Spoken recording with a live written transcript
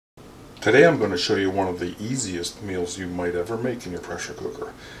Today I'm going to show you one of the easiest meals you might ever make in your pressure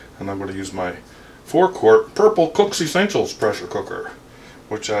cooker. And I'm going to use my 4-quart Purple Cooks Essentials pressure cooker,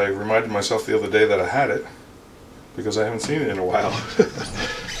 which I reminded myself the other day that I had it because I haven't seen it in a while.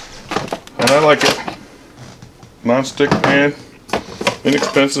 And I like it. Non-stick pan,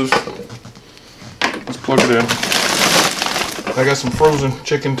 inexpensive. Let's plug it in. I got some frozen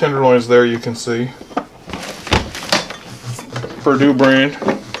chicken tenderloins there, you can see. Purdue brand.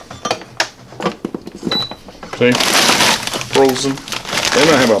 See? Frozen. Then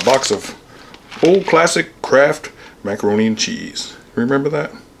I have a box of old classic Kraft macaroni and cheese. Remember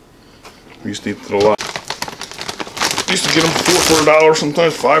that? We used to eat it a lot. Used to get them 4 for $1,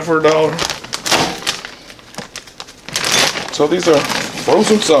 sometimes 5 for $1. So these are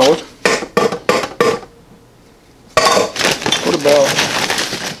frozen solid. Put about,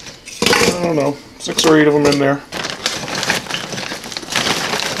 I don't know, 6 or 8 of them in there.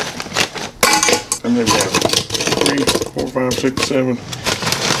 And then we have 3, 4, 5, 6, 7, 8.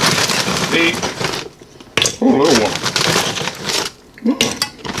 Oh, a little one.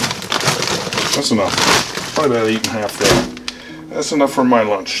 That's enough. Probably about 8 1/2 there. That's enough for my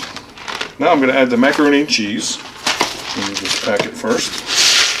lunch. Now I'm going to add the macaroni and cheese. Let me just pack it first.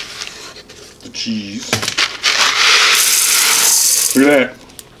 The cheese. Look at that.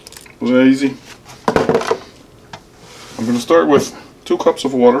 Was that easy? I'm going to start with 2 cups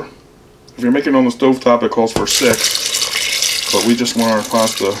of water. If you're making it on the stovetop, it calls for 6. But we just want our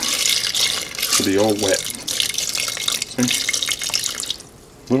pasta to be all wet. See?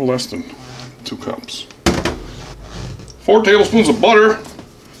 A little less than 2 cups. 4 tablespoons of butter.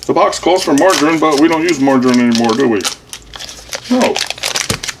 The box calls for margarine, but we don't use margarine anymore, do we? No.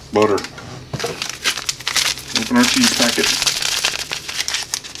 Butter. Open our cheese packet.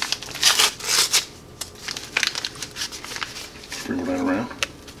 Sprinkle that around.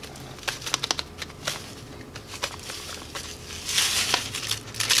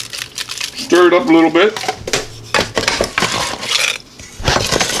 Stir it up a little bit.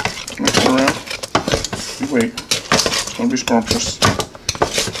 Mix it around. Wait. Don't be scrumptious.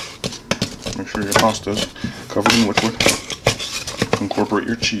 Make sure your pasta is covered in liquid. Incorporate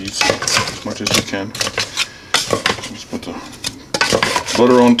your cheese as much as you can. Just put the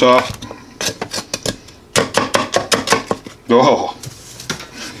butter on top. Oh!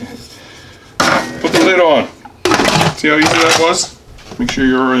 Put the lid on. See how easy that was? Make sure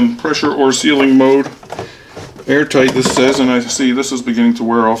you're in pressure or sealing mode. Airtight, this says, and I see this is beginning to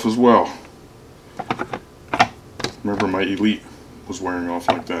wear off as well. Remember, my Elite was wearing off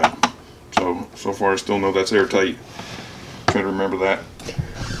like that. So far I still know that's airtight. Try to remember that.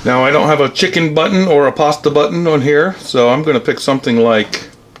 Now I don't have a chicken button or a pasta button on here, so I'm going to pick something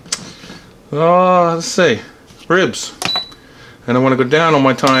like, let's see, ribs. And I want to go down on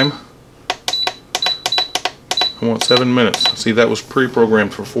my time. I want 7 minutes. See, that was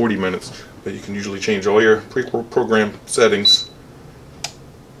pre-programmed for 40 minutes, but you can usually change all your pre-programmed settings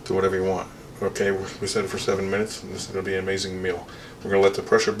to whatever you want. Okay, we set it for 7 minutes, and this is going to be an amazing meal. We're going to let the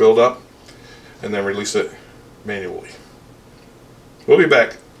pressure build up, and then release it manually. We'll be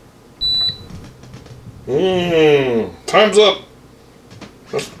back. Time's up.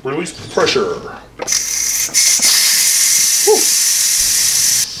 Let's release the pressure. Woo.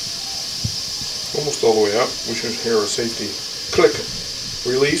 Almost all the way up. We should hear a safety click.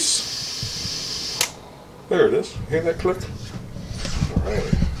 Release. There it is. Hear that click? Alright.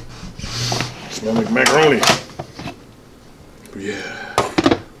 Smell like macaroni. Oh yeah.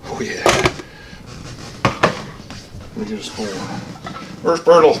 Oh yeah. Let me just hold on. Where's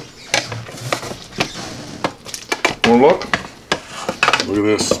Bertle? Wanna look? Look at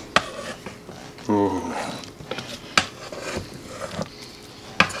this. Oh.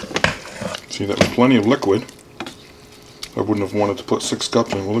 See, that was plenty of liquid. I wouldn't have wanted to put 6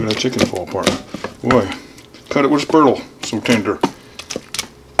 cups in. Well, look at that chicken fall apart. Boy, cut it with a spurtle. So tender.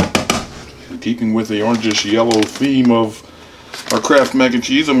 Keeping with the orangish yellow theme of our Kraft mac and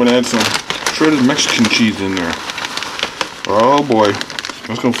cheese, I'm going to add some shredded Mexican cheese in there. Oh boy,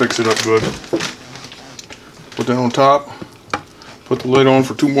 that's going to fix it up good. Put that on top. Put the lid on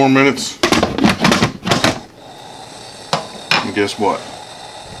for 2 more minutes. And guess what?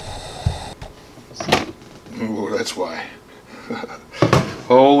 Oh, that's why.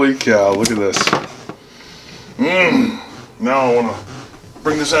 Holy cow, look at this. Now I want to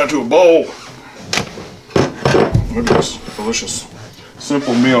bring this out to a bowl. Look at this delicious,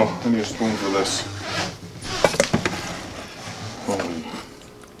 simple meal. I need a spoon for this. Holy.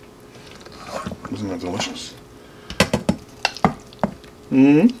 Isn't that delicious?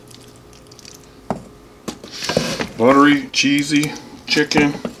 Buttery, cheesy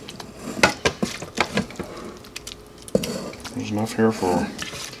chicken. There's enough here for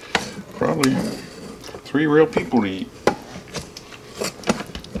probably 3 real people to eat.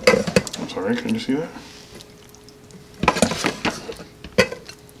 I'm sorry, can you see that?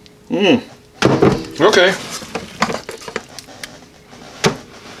 Okay.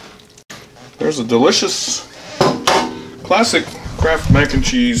 There's a delicious classic Kraft mac and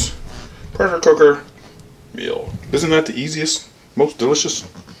cheese pressure cooker meal. Isn't that the easiest, most delicious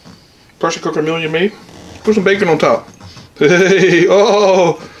pressure cooker meal you made? Put some bacon on top. Hey,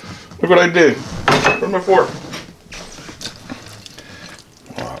 oh, look what I did. Where's my fork?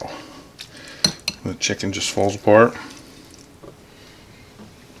 Wow. The chicken just falls apart.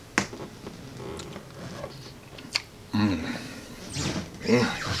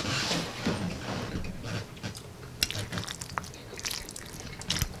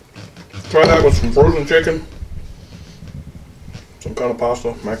 Try that with some frozen chicken, some kind of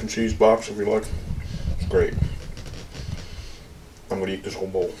pasta, mac and cheese box if you like. It's great. I'm going to eat this whole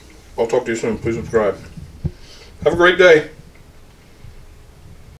bowl. I'll talk to you soon. Please subscribe. Have a great day.